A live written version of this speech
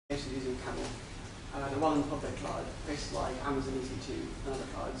using OCaml. They run on the public cloud, places like Amazon EC2 and other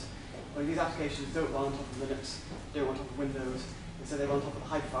clouds. But these applications don't run on top of Linux, don't run on top of Windows, instead they run on top of the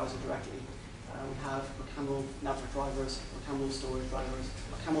hypervisor directly. We have OCaml network drivers, OCaml storage drivers,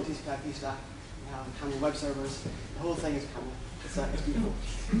 OCaml TCP/IP stack, we have OCaml web servers. The whole thing is OCaml. It's beautiful.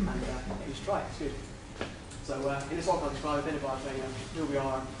 And you should try it, it's good. So in this talk I'll describe a bit about who we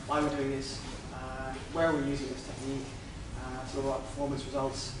are, why we're doing this, where we're using this technique, some of our performance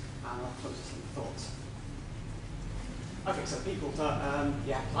results, and I'll close with some thoughts. Okay, so people,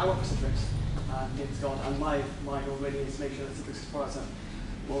 yeah, I work with Citrix, and my goal really is to make sure that Citrix's products are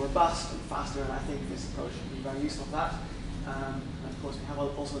more robust and faster, and I think this approach will be very useful for that. And of course, we have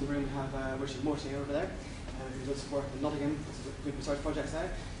also in the room, we have Richard Mortier over there, who does work in Nottingham, there's good research projects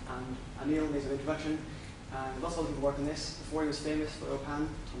there, and Anil needs an introduction. And lots of other people work on this. Before he was famous for OPAN,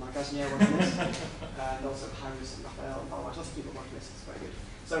 Tom Gazinier worked on this, and also Harris and Raphael and Barwatch, lots of people work on this, it's very good.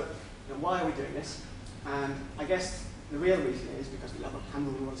 So, why are we doing this? And I guess the real reason is because we love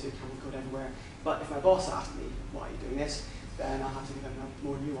OCaml, we want to see OCaml code everywhere. But if my boss asked me, why are you doing this, then I'll have to give him a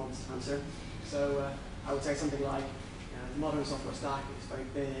more nuanced answer. So I would say something like, the modern software stack is very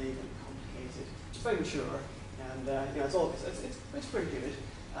big and complicated. It's very mature, and it's pretty good.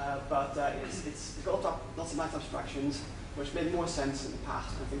 But it's got lots of nice abstractions, which made more sense in the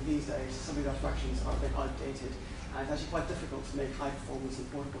past. I think these days, some of the abstractions are a bit outdated, and it's actually quite difficult to make high performance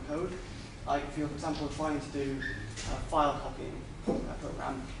and portable code. Like if you're, for example, trying to do a file copying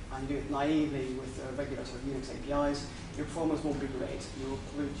program, and you do it naively with regular sort of Unix APIs, your performance won't be great. You'll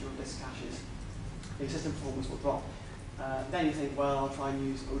pollute your disk caches. The system performance will drop. Then you think, well, I'll try and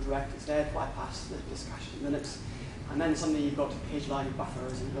use ODirect instead, bypass the disk caches in Linux. And then suddenly you've got page lining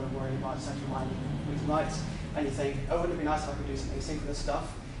buffers and you've got to worry about central lining reads and writes. And you think, oh, wouldn't it be nice if I could do some asynchronous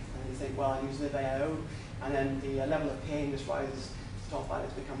stuff? And you think, well, I use libAO. And then the level of pain just rises to the top, and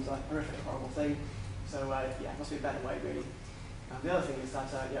it becomes a horrific, horrible thing. So yeah, it must be a better way, really. The other thing is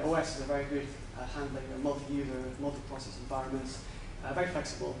that OS is a very good handling multi-user, multi-process environments, very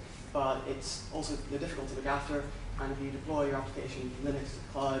flexible, but it's also difficult to look after. And if you deploy your application from Linux to the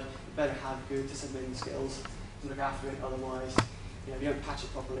cloud, you better have good sysadmin skills to look after it. Otherwise, if you don't patch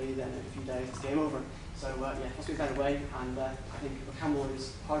it properly, then in a few days it's game over. So yeah, it must be a better way, and I think OCaml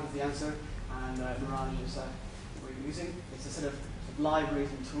is part of the answer, and Mirage is what we're using. It's a set of libraries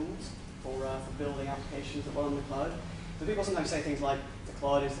and tools for building applications that run on the cloud. So people sometimes say things like, the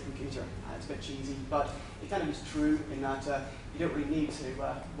cloud is the computer. It's a bit cheesy, but it kind of is true in that you don't really need to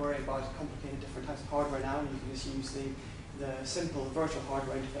worry about complicated different types of hardware now. You can just use the simple virtual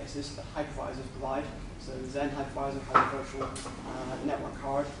hardware interfaces that hypervisors provide. So Zen hypervisor has a virtual network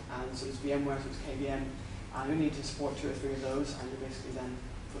card, and so there's VMware, so it's KVM, and you need to support 2 or 3 of those, and you're basically then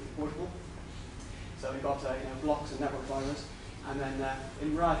fully portable. So we've got blocks and network drivers, and then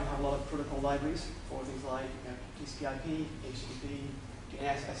in Mirage we have a lot of protocol libraries for things like TCP/IP, HTTP,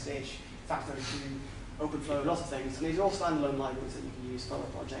 DNS, SSH, FAT32, OpenFlow, lots of things, and these are all standalone libraries that you can use for other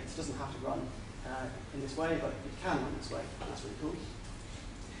projects. It doesn't have to run in this way, but it can run this way, and that's really cool.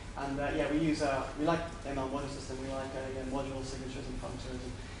 And yeah, we like ML module system. We like module signatures and functors.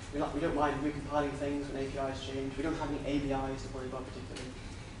 And we don't mind recompiling things when APIs change. We don't have any ABIs to worry about particularly,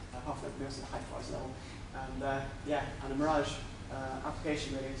 apart from the hypervisor level. And yeah, and a Mirage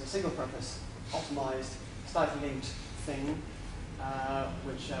application really is a single-purpose, optimized, statically linked thing,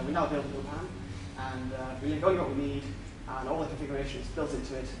 which we now build in OPAN. And we link only what we need, and all the configuration is built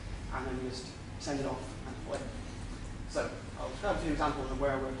into it, and then we just send it off and deploy it. So I'll describe a few examples of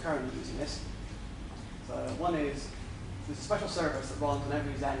where we're currently using this. So one is, there's a special service that runs on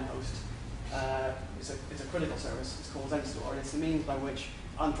every Zen host. It's a critical service. It's called ZenStore, and it's the means by which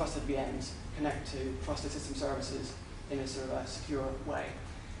untrusted VMs connect to trusted system services in a sort of a secure way,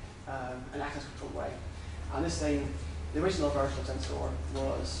 an access control way. And this thing, the original version of ZenStore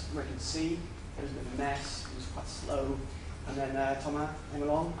was written in C. It was a bit of a mess. It was quite slow. And then Thomas came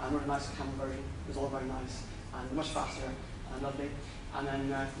along and wrote a nice OCaml version. It was all very nice and much faster and lovely. And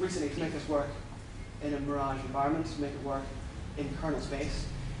then recently, to make this work in a Mirage environment, to make it work in kernel space,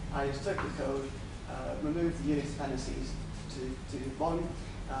 I just took the code, removed the Unix dependencies to the bottom,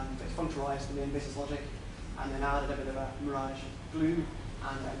 functionalized the main business logic, and then added a bit of a Mirage glue,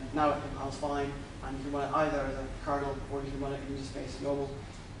 and now it compiles fine. And you can run it either as a kernel or you can run it in user space as normal.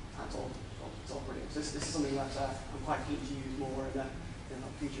 And it's all brilliant. So this is something that I'm quite keen to use more in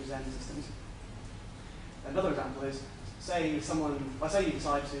future Zen systems. Another example is, say you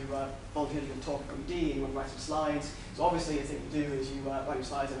decide to volunteer to give a talk at OUD and you want to write some slides. So obviously the thing you do is you write your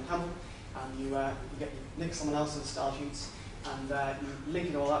slides in OCaml, and you nick someone else's style sheets, and you link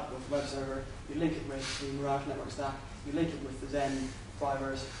it all up with the web server, you link it with the Mirage network stack, you link it with the Zen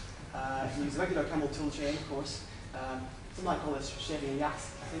drivers. You use a regular OCaml toolchain, of course. Some might call this shaving a yak,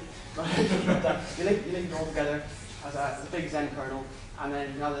 I think. But you link it all together as a big Zen kernel, and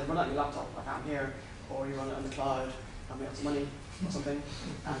then you either run it on your laptop, like I'm here, or you run it on the cloud, and make some money or something.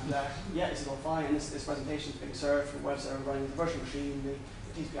 And yeah, this is all fine. And this presentation is being served from a web server running the virtual machine.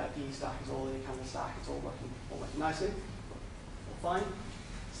 The TCP/IP stack is all the OCaml stack. It's all working nicely. All fine.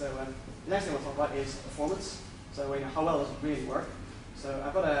 So the next thing I want to talk about is performance. So how well does it really work? So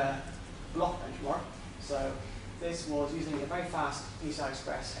I've got a block benchmark. So this was using a very fast PCI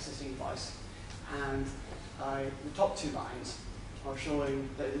Express SSD device, and the top 2 lines are showing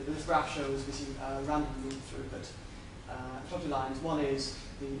this graph shows basically random root throughput. The top 2 lines, one is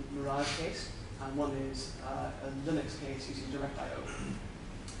the Mirage case, and one is a Linux case using DirectIO.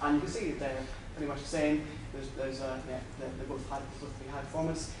 And you can see that they're pretty much the same. They both had high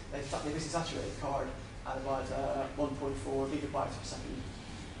performance. They basically saturated the card at about 1.4 gigabytes per second.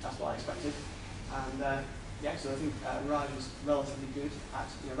 That's what I expected. And yeah, so I think Mirage was relatively good at,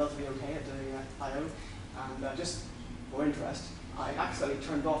 relatively okay at doing I/O. And just for interest, I accidentally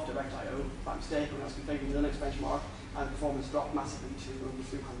turned off DirectIO by mistake when I was configuring the Linux benchmark, and performance dropped massively to only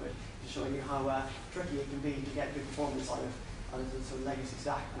 300, just showing you how tricky it can be to get good performance out of the sort of legacy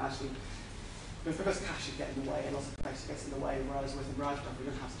stack. And actually, because cache get in the way, and also complexity gets in the way, whereas with the Mirage stuff, we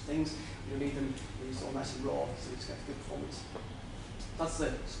don't have such things. You don't need them. You just all nice and raw, so you just get good performance. That's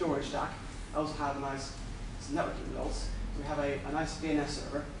the storage stack. I also have some networking results. So we have a nice DNS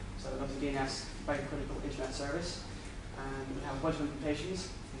server. So obviously DNS, very critical internet service. And we have a bunch of implementations,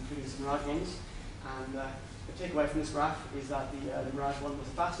 including some Mirage ones. And the takeaway from this graph is that the Mirage one was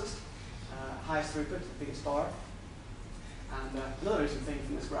the fastest, highest throughput, biggest power. And another interesting thing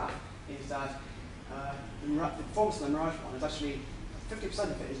from this graph is that the performance of the Mirage one is actually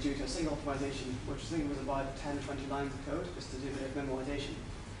 50% of it is due to a single optimization, which I think was about 10 or 20 lines of code, just to do a bit of memorization.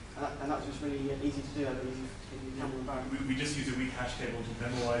 And that was just really easy to do, I believe, in the YAML environment. We just use a weak hash table to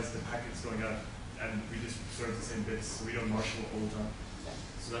memorize the packets going out, and we just serve the same bits, so we don't marshal all the time. Yeah.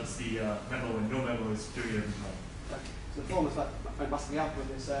 So that's the memo, and no memo is doing it every time. Exactly. So the performance went massively up with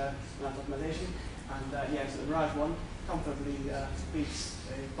this optimization. And yeah, so the Mirage one comfortably beats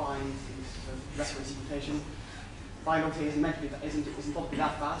the bind, the reference implementation. Bind obviously isn't meant to be isn't thought to be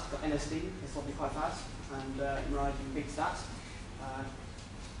that fast, but NSD is thought to be quite fast, and Mirage beats that.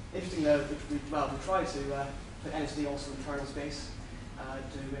 Interesting though, we tried to put NSD also in kernel space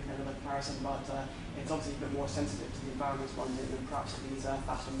to make another comparison, but it's obviously a bit more sensitive to the environments runs in, and perhaps it needs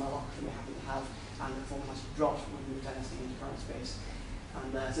faster malloc than we happen to have, and the performance actually dropped when we moved NSD into kernel space.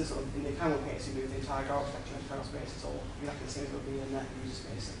 And so sort of in the OCaml case, we move the entire architecture into kernel space. It's all exactly the same as it would be in user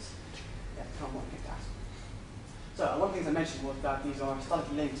space. It's kernel kicked out. So one of the things I mentioned was that these are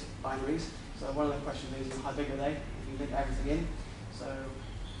statically linked binaries. So one of the questions is, how big are they? If you link everything in. So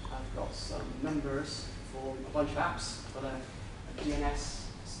I've got some numbers for a bunch of apps. I've got a DNS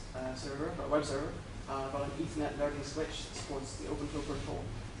server, a web server. I've got an Ethernet routing switch that supports the OpenFlow protocol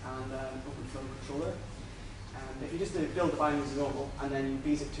and an OpenFlow controller. And if you just build the binaries as normal and then you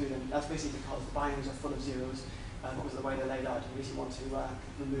bees it to them, that's basically because the binaries are full of zeros because of the way they're laid out. You basically want to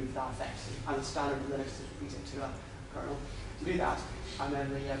remove that effect. And the standard of Linux is to beat it to a kernel. To do that, and then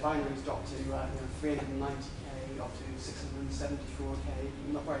the binaries drop to 390K up to 674K,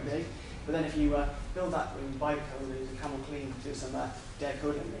 not very big. But then if you build that in bytecode and use a OCaml clean to do some dead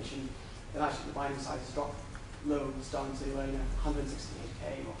code animation, then actually the binary sizes drop low, it's down to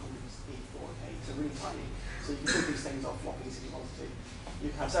 168K or 184K, so really tiny. So you can put these things off floppies if you wanted to. You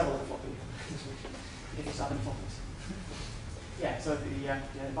can have several other floppies if you have any floppies. Yeah, so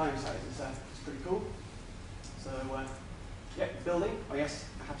the binary size is pretty cool. So yeah, building. I guess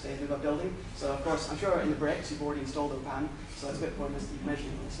I have to say anything about building. So of course, I'm sure in the breaks you've already installed OCaml, so it's a bit pointless to keep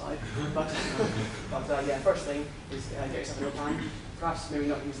mentioning on the slide. But yeah, first thing is get yourself an OCaml. Perhaps maybe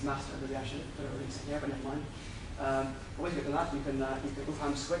not use the master, maybe I should put a release in here, but never mind. Once you've done that, you can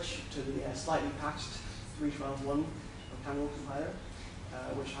OCaml switch to the slightly patched 3.12.1 OCaml compiler,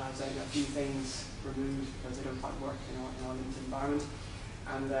 which has a few things removed because they don't quite work in our limited environment.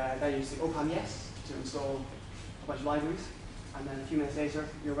 And then you use the OCaml yes to install a bunch of libraries. And then a few minutes later,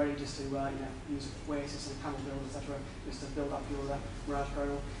 you're ready just to use Oasis and OCaml build, etc., just to build up your Mirage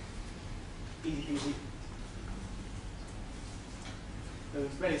kernel. Easy peasy. So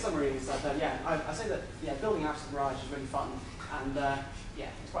really, summary is that I say that building apps with Mirage is really fun, and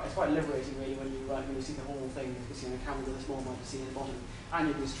it's quite liberating really when you see the whole thing. You see an OCaml with a small amount of C at the bottom, and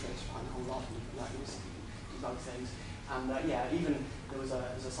you can just trace behind the whole lot, and you can do other things. And even there was a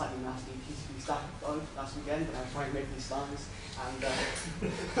slightly nasty TCP stack out last weekend, and I was trying to make these slides, and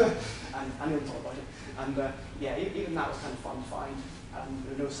and I didn't talk about it. And even that was kind of fun to find.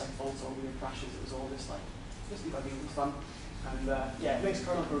 There were no site faults or weird crashes. It was all just debugging. It was fun. And yeah, it makes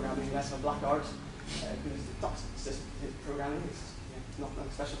kernel programming less of a black art because it's just programming. It's not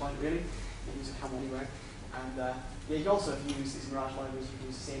specified really. You can use OCaml anywhere. And yeah, you can also, if you use these Mirage libraries, you can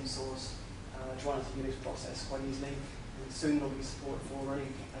use the same source to run as a Unix process quite easily. And soon there'll be support for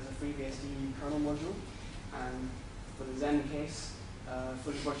running as a FreeBSD kernel module. And for the Zen case,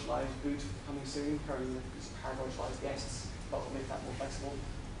 fully virtualized boot coming soon. Currently, it's virtualized guests, but we'll make that more flexible.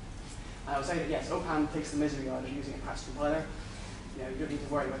 I would say that yes, OCaml takes the misery out of using a patch compiler. You don't need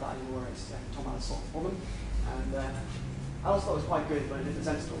to worry about that anymore. It's Tom has solved the problem. And I also thought it was quite good, but it didn't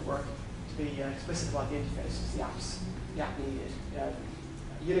sense to work to be explicit about the interface, the app needed.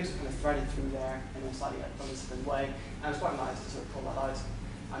 Unix was kind of threaded through there in a slightly undisciplined way, and it was quite nice to sort of pull that out.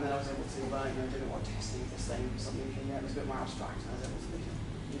 And then I was able to, do a bit more testing of this thing, something it was a bit more abstract, and I was able to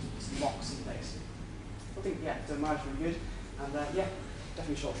use some mocks in place. I think, yeah, the Mirage really good, and yeah,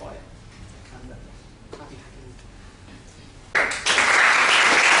 definitely sure try it.